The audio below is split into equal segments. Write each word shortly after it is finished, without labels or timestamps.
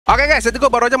Oke guys, jadi gue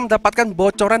baru aja mendapatkan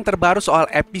bocoran terbaru soal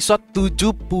episode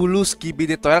 70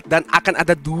 Skibidi Toilet. Dan akan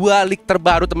ada 2 leak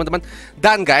terbaru teman-teman.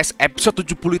 Dan guys, episode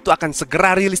 70 itu akan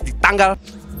segera rilis di tanggal...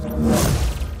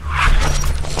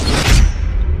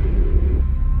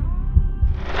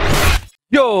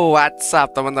 Yo, what's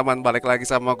up teman-teman, balik lagi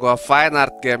sama gua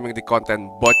Vaynardgamingid di konten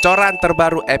bocoran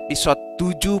terbaru episode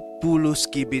 70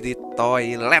 Skibidi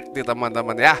Toilet nih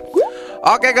teman-teman ya.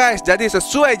 Oke guys, jadi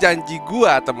sesuai janji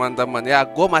gua teman-teman ya,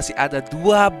 gua masih ada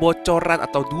 2 bocoran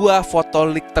atau 2 foto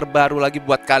leak terbaru lagi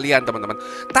buat kalian teman-teman.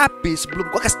 Tapi sebelum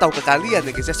gua kasih tahu ke kalian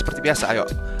ya guys ya, seperti biasa, ayo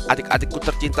adik-adikku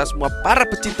tercinta semua, para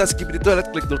pecinta Skibidi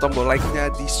Toilet, klik dulu tombol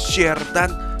like-nya, di share dan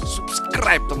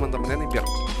subscribe teman-teman ya, nih biar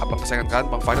abang kesayangan kalian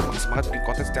Bang Vaynard makin semangat bikin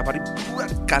konten setiap hari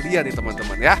buat kalian nih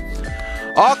teman-teman ya.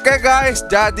 Oke guys,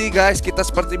 jadi guys kita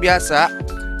seperti biasa.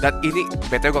 Dan ini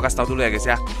BTW gue kasih tau dulu ya guys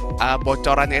ya,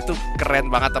 bocorannya itu keren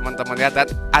banget teman-teman ya. Dan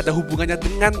ada hubungannya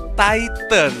dengan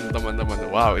Titan teman-teman.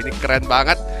 Wow, ini keren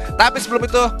banget. Tapi sebelum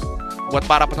itu, buat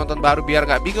para penonton baru biar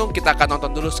nggak bingung, kita akan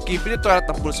nonton dulu Skibidi Toilet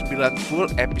 69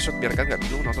 full episode biar kalian nggak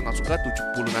bingung, nonton langsung ke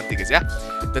 70 nanti guys ya.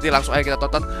 Jadi langsung aja kita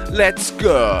tonton, let's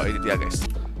go. Ini dia guys,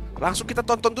 langsung kita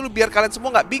tonton dulu biar kalian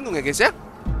semua nggak bingung ya guys ya.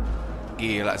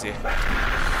 Gila sih,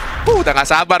 udah nggak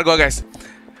sabar gue guys.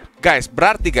 Guys,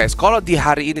 berarti guys, kalau di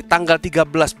hari ini tanggal 13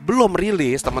 belum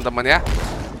rilis teman-teman ya.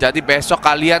 Jadi besok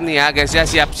kalian nih ya guys ya,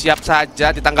 siap-siap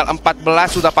saja, di tanggal 14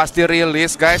 sudah pasti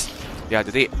rilis guys. Ya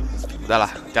jadi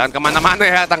udahlah, jangan kemana-mana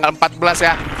ya tanggal 14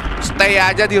 ya. Stay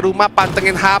aja di rumah,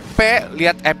 pantengin HP,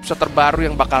 lihat episode terbaru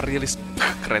yang bakal rilis.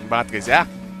 Keren banget guys ya.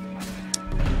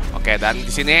 Oke, dan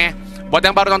di sini buat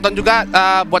yang baru nonton juga,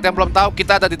 buat yang belum tahu,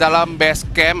 kita ada di dalam base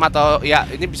camp, atau ya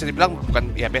ini bisa dibilang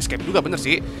bukan ya base camp juga, bener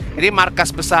sih. Ini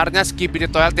markas besarnya Skibidi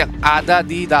Toilet yang ada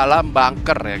di dalam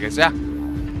bunker ya guys ya.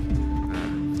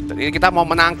 Dan ini kita mau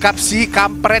menangkap si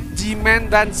kampret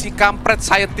G-Man dan si kampret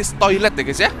scientist toilet ya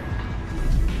guys ya.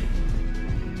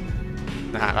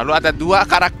 Nah, lalu ada 2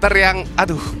 karakter yang,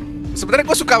 aduh,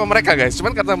 sebenarnya gue suka sama mereka guys.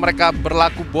 Cuman karena mereka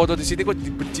berlaku bodoh di sini, gue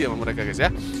dibenci sama mereka guys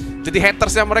ya. Jadi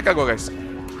hatersnya mereka gue guys.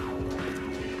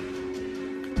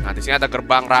 Nah, di sini ada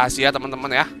gerbang rahasia teman-teman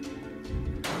ya.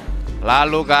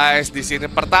 Lalu guys, di sini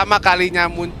pertama kalinya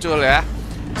muncul ya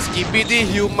Skibidi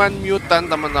Human Mutant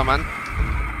teman-teman.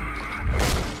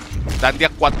 Dan dia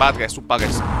kuat banget guys, sumpah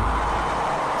guys.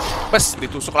 Pes,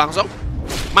 ditusuk langsung,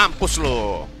 mampus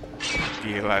lo.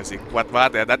 Gila sih, kuat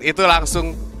banget ya. Dan itu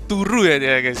langsung turu ya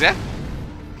dia guys ya.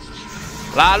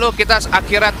 Lalu kita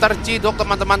akhirnya terciduk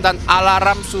teman-teman, dan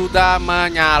alarm sudah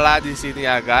menyala di sini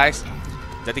ya guys.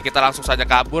 Jadi kita langsung saja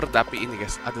kabur, tapi ini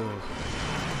guys, aduh.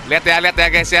 Lihat ya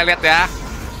guys ya, lihat ya.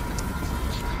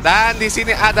 Dan di sini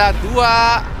ada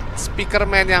 2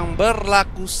 speakerman yang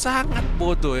berlaku sangat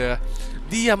bodoh ya.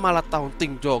 Dia malah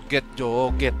taunting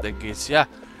joget-joget ya guys ya.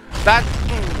 Dan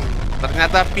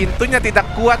ternyata pintunya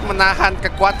tidak kuat menahan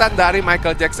kekuatan dari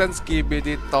Michael Jackson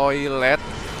Skibidi Toilet.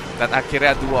 Dan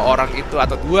akhirnya 2 orang itu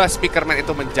atau 2 speakerman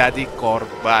itu menjadi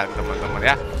korban teman-teman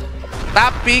ya.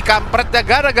 Tapi kampretnya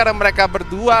gara-gara mereka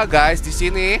berdua guys di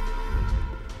sini.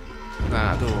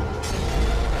 Nah tuh,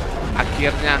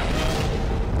 akhirnya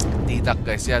tidak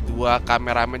guys ya, 2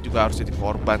 kameramen juga harus jadi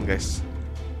korban guys.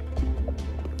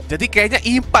 Jadi kayaknya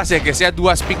impas ya guys ya,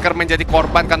 2 speakerman jadi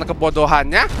korban karena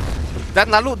kebodohannya.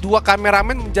 Dan lalu 2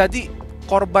 kameramen menjadi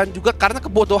korban juga karena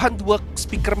kebodohan 2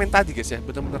 speakerman tadi guys ya.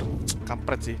 Bener-bener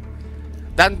kampret sih.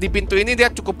 Dan di pintu ini dia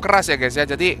cukup keras ya guys ya.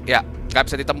 Jadi ya nggak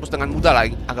bisa ditembus dengan mudah lah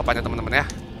anggapannya teman-teman ya.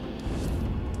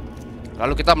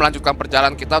 Lalu kita melanjutkan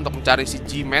perjalanan kita untuk mencari si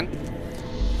G-Man.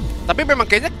 Tapi memang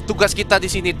kayaknya tugas kita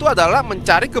di sini itu adalah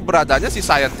mencari keberadaannya si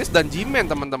scientist dan G-Man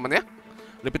teman-teman ya.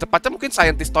 Lebih tepatnya mungkin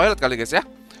scientist toilet kali guys ya.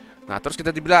 Nah terus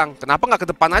kita dibilang, kenapa nggak ke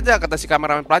depan aja, kata si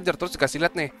kameramen pelajar. Terus dikasih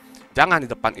lihat nih, jangan, di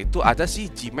depan itu ada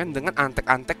si G-Man dengan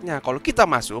antek-anteknya. Kalau kita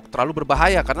masuk terlalu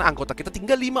berbahaya karena anggota kita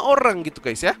tinggal 5 orang gitu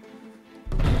guys ya.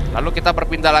 Lalu kita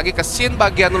berpindah lagi ke scene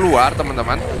bagian luar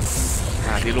teman-teman.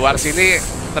 Nah di luar sini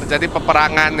terjadi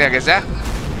peperangan ya guys ya.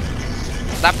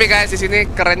 Tapi guys di sini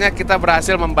kerennya kita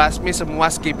berhasil membasmi semua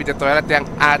Skibidi Toilet yang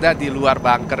ada di luar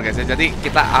bunker guys ya. Jadi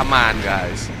kita aman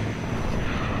guys.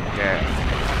 Oke.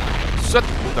 Set,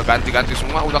 udah ganti-ganti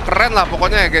semua, udah keren lah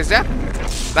pokoknya ya guys ya.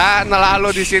 Dan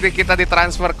lalu di sini kita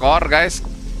ditransfer core guys.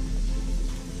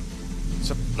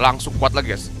 Set, langsung kuat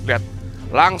lagi guys. Lihat,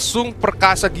 langsung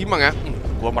perkasa gimang ya.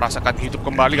 Gua merasakan hidup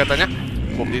kembali katanya.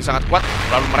 Gua menjadi sangat kuat.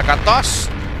 Lalu mereka tos.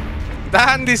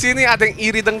 Dan di sini ada yang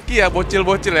iri dengki ya,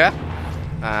 bocil-bocil ya.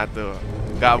 Nah tuh,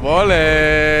 nggak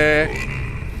boleh.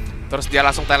 Terus dia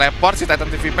langsung teleport si Titan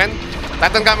TV Man.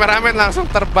 Titan kameramen langsung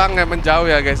terbang ya, menjauh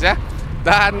ya guys ya.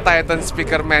 Dan Titan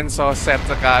speakerman so sad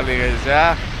sekali guys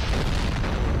ya.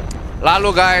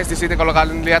 Lalu guys, di sini kalau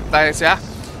kalian lihat guys ya,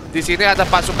 di sini ada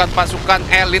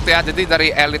pasukan-pasukan elit ya. Jadi dari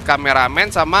elit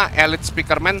kameramen sama elit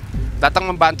speakerman datang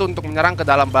membantu untuk menyerang ke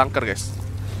dalam bunker guys.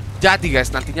 Jadi guys,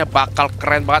 nantinya bakal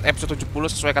keren banget episode 70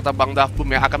 sesuai kata Bang Dafbum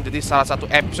ya, akan menjadi salah satu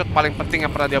episode paling penting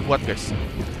yang pernah dia buat guys.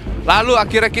 Lalu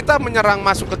akhirnya kita menyerang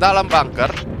masuk ke dalam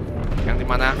bunker, yang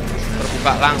dimana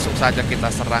terbuka, langsung saja kita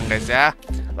serang guys ya.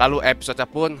 Lalu episodenya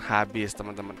pun habis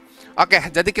teman-teman. Oke,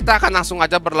 jadi kita akan langsung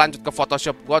aja berlanjut ke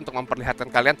Photoshop gua untuk memperlihatkan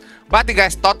kalian. Berarti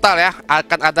guys, total ya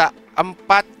akan ada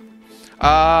 4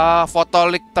 foto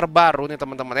leak terbaru nih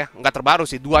teman-teman ya. Nggak terbaru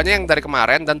sih, 2-nya yang dari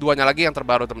kemarin dan 2-nya lagi yang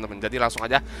terbaru teman-teman. Jadi langsung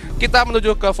aja kita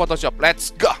menuju ke Photoshop. Let's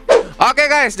go. Oke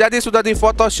guys, jadi sudah di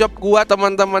Photoshop gua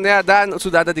teman-teman ya, dan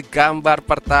sudah ada di gambar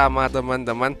pertama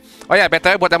teman-teman. Oh ya,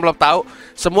 BTW buat yang belum tahu,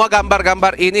 semua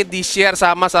gambar-gambar ini di-share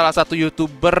sama salah satu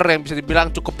YouTuber yang bisa dibilang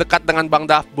cukup dekat dengan Bang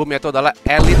Dafbum, yaitu adalah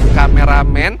Elite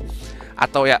Cameraman.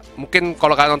 Atau ya, mungkin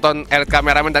kalau kalian nonton Elite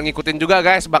Cameraman dan ngikutin juga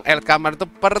guys, Bang Elite Cameraman itu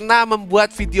pernah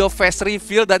membuat video face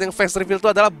reveal, dan yang face reveal itu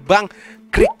adalah Bang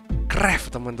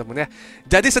Crickcraft teman-teman ya.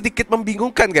 Jadi sedikit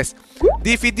membingungkan guys.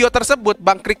 Di video tersebut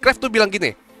Bang Crickcraft tuh bilang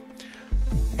gini,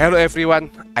 "Hello everyone,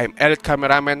 I'm Elite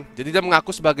Cameraman." Jadi dia mengaku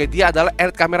sebagai dia adalah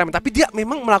Elite Cameraman, tapi dia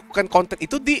memang melakukan konten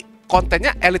itu di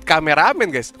kontennya Elite Cameraman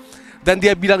guys. Dan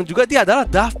dia bilang juga dia adalah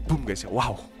Dafbum guys.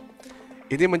 Wow.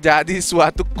 Ini menjadi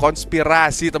suatu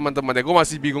konspirasi teman-teman ya. Gue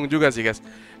masih bingung juga sih guys.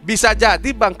 Bisa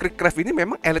jadi Bang Crickcraft ini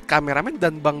memang Elite Cameraman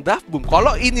dan Bang Dafbum.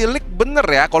 Kalau ini leak bener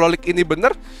ya, kalau leak ini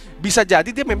bener, bisa jadi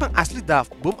dia memang asli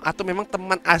Dafbum atau memang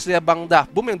teman asli Bang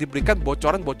Dafbum yang diberikan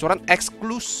bocoran-bocoran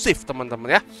eksklusif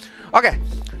teman-teman ya. Oke,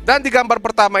 dan di gambar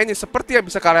pertama ini seperti yang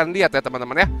bisa kalian lihat ya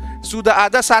teman-teman ya, sudah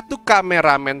ada satu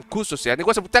kameramen khusus ya. Ini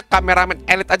gue sebutnya kameramen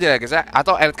elit aja ya guys ya,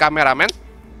 atau Elite Cameraman,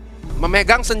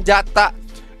 memegang senjata.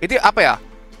 Ini apa ya?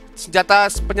 Senjata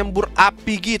penyembur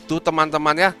api gitu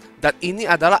teman-teman ya. Dan ini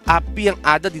adalah api yang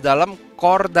ada di dalam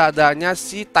core dadanya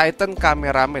si Titan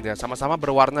Cameraman ya. Sama-sama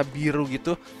berwarna biru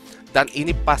gitu. Dan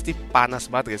ini pasti panas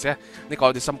banget guys ya. Ini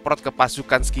kalau disemprot ke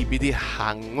pasukan Skibidi,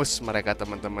 hangus mereka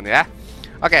teman-teman ya.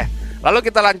 Oke,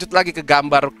 lalu kita lanjut lagi ke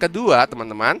gambar kedua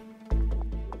teman-teman.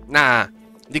 Nah,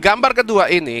 di gambar kedua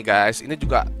ini guys, ini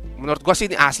juga menurut gue sih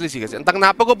ini asli sih guys. Entah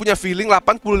kenapa gue punya feeling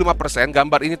 85%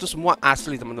 gambar ini tuh semua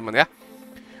asli teman-teman ya.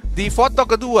 Di foto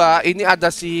kedua ini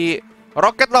ada si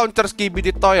rocket launcher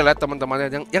Skibidi toilet teman-teman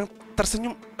ya, yang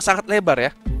tersenyum sangat lebar ya.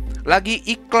 Lagi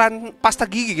iklan pasta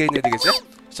gigi kayaknya guys ya.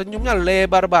 Senyumnya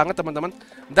lebar banget teman-teman.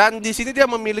 Dan di sini dia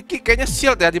memiliki kayaknya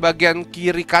shield ya, di bagian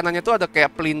kiri kanannya tuh ada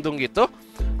kayak pelindung gitu.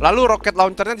 Lalu rocket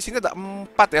launchernya di sini ada 4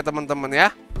 ya teman-teman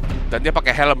ya. Dan dia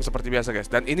pakai helm seperti biasa guys.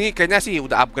 Dan ini kayaknya sih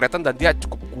udah upgradean dan dia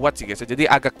cukup kuat sih guys. Jadi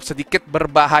agak sedikit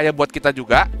berbahaya buat kita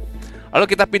juga. Lalu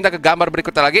kita pindah ke gambar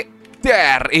berikutnya lagi.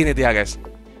 There, ini dia guys.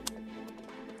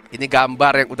 Ini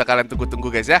gambar yang udah kalian tunggu-tunggu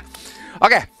guys ya.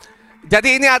 Oke.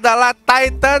 Jadi ini adalah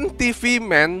Titan TV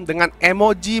Man dengan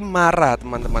emoji marah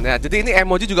teman-teman ya. Jadi ini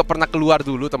emoji juga pernah keluar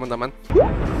dulu teman-teman.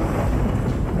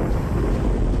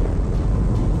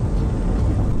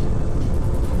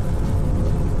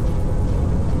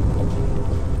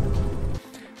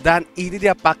 Dan ini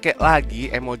dia pakai lagi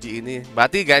emoji ini.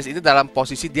 Berarti guys, ini dalam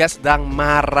posisi dia sedang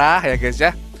marah ya guys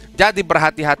ya. Jadi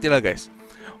berhati-hatilah guys.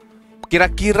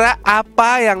 Kira-kira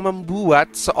apa yang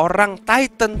membuat seorang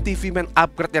Titan TV Man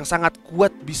upgrade yang sangat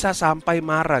kuat bisa sampai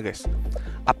marah guys?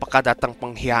 Apakah datang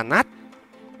pengkhianat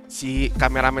si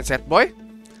kameramen set boy?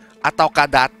 Ataukah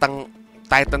datang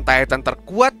Titan-Titan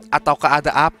terkuat? Ataukah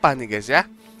ada apa nih guys ya?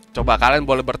 Coba kalian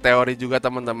boleh berteori juga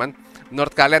teman-teman.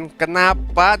 Menurut kalian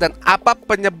kenapa dan apa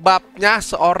penyebabnya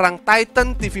seorang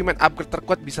Titan TV Man upgrade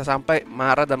terkuat bisa sampai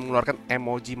marah dan mengeluarkan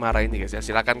emoji marah ini guys ya?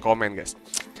 Silahkan komen guys.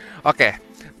 Oke,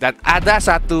 dan ada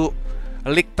satu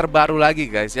leak terbaru lagi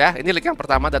guys ya. Ini leak yang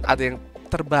pertama dan ada yang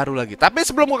terbaru lagi. Tapi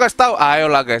sebelum gue kasih tahu,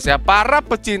 ayolah guys ya, para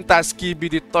pecinta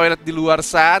Skibidi toilet di luar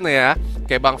sana ya,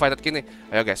 kayak Bang Vaynard gini.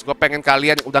 Ayo guys, gue pengen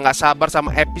kalian yang udah gak sabar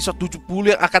sama episode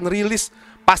 70 yang akan rilis.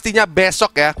 Pastinya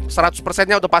besok ya,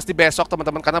 100%-nya udah pasti besok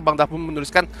teman-teman. Karena Bang Dafbum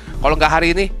menuliskan kalau nggak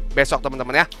hari ini, besok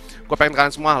teman-teman ya. Gue pengen kalian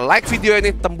semua like video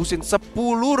ini, tembusin 10.000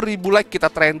 like,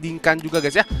 kita trendingkan juga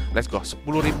guys ya. Let's go,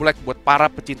 10.000 like buat para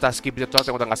pecinta Skibidi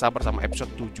toilet yang udah nggak sabar sama episode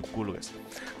 70 guys.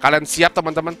 Kalian siap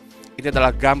teman-teman? Ini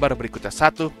adalah gambar berikutnya.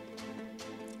 1,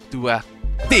 2,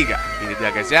 3. Ini dia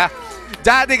guys ya.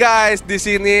 Jadi guys, di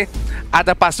sini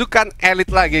ada pasukan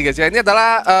elit lagi guys ya. Ini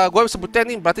adalah gue sebutnya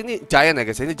nih, berarti ini giant ya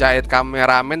guys. Ini giant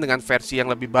kameramen dengan versi yang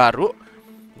lebih baru.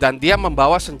 Dan dia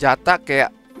membawa senjata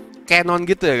kayak cannon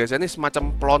gitu ya guys. Ini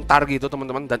semacam pelontar gitu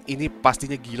teman-teman. Dan ini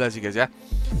pastinya gila sih guys ya.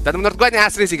 Dan menurut gue ini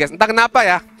asli sih guys. Entah kenapa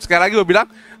ya, sekali lagi gue bilang,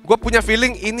 gue punya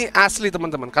feeling ini asli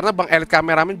teman-teman. Karena Bang Elite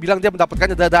Cameraman bilang dia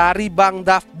mendapatkannya dari Bang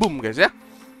Dafbum guys ya.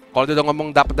 Kalau dia udah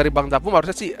ngomong dapat dari Bang Dapu,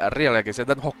 harusnya sih real ya guys ya.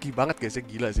 Dan hoki banget guys ya,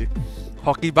 gila sih.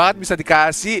 Hoki banget bisa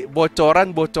dikasih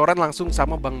bocoran-bocoran langsung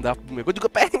sama Bang Dapu. Gue juga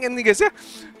pengen nih guys ya.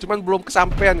 Cuman belum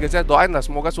kesampaian guys ya. Doain lah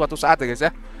semoga suatu saat ya guys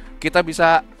ya, kita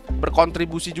bisa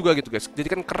berkontribusi juga gitu guys. Jadi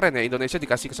kan keren ya, Indonesia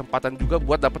dikasih kesempatan juga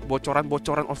buat dapat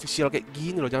bocoran-bocoran official kayak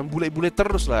gini loh. Jangan bule-bule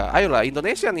terus lah. Ayolah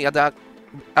Indonesia nih, ada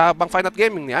Bang Vaynard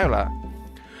Gaming nih, ayolah.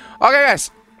 Oke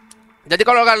guys. Jadi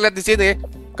kalau kalian lihat di sini,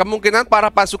 kemungkinan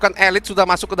para pasukan elit sudah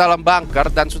masuk ke dalam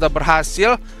bunker dan sudah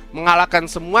berhasil mengalahkan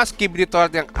semua Skibidi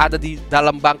yang ada di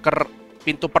dalam bunker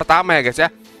pintu pertama ya guys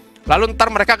ya. Lalu ntar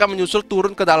mereka akan menyusul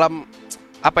turun ke dalam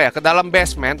ke dalam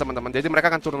basement teman-teman. Jadi mereka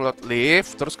akan turun lewat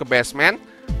lift terus ke basement.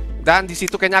 Dan di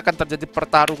situ kayaknya akan terjadi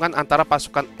pertarungan antara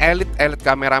pasukan elit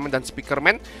kameramen dan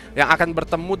speakerman yang akan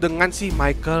bertemu dengan si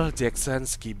Michael Jackson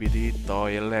Skibidi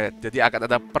Toilet. Jadi akan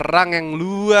ada perang yang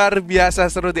luar biasa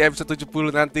seru di episode 70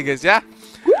 nanti guys ya.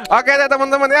 Oke deh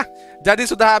teman-teman ya. Jadi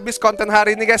sudah habis konten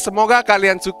hari ini guys. Semoga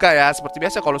kalian suka ya. Seperti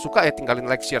biasa kalau suka ya tinggalin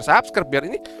like, share, subscribe biar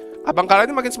ini abang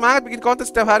kalian ini makin semangat bikin konten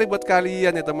setiap hari buat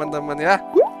kalian ya teman-teman ya.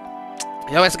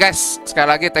 Ya wes guys, sekali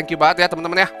lagi thank you banget ya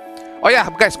teman-teman ya. Oh ya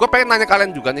guys, gue pengen nanya kalian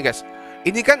juga nih guys.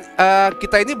 Ini kan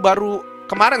kita ini baru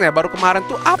kemarin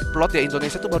tuh upload ya,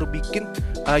 Indonesia tuh baru bikin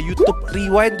YouTube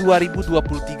Rewind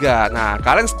 2023. Nah,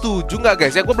 kalian setuju nggak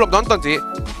guys? Ya gue belum nonton sih.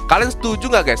 Kalian setuju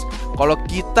nggak guys? Kalau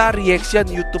kita reaction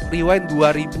YouTube Rewind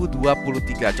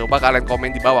 2023, coba kalian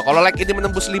komen di bawah. Kalau like ini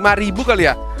menembus 5.000 kali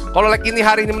ya. Kalau like ini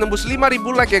hari ini menembus 5.000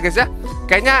 like ya guys ya.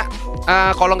 Kayaknya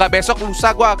kalau nggak besok lusa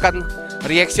gue akan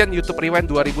reaction YouTube Rewind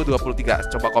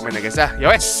 2023. Coba komen ya guys ya.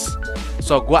 Yowes.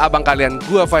 So, gua abang kalian,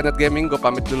 gua Vaynard Gaming, gua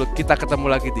pamit dulu. Kita ketemu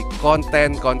lagi di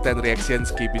konten reaction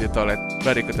Skibidi Toilet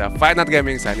berikutnya. Vaynard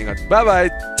Gaming signing out. Bye bye.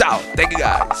 Ciao. Thank you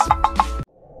guys.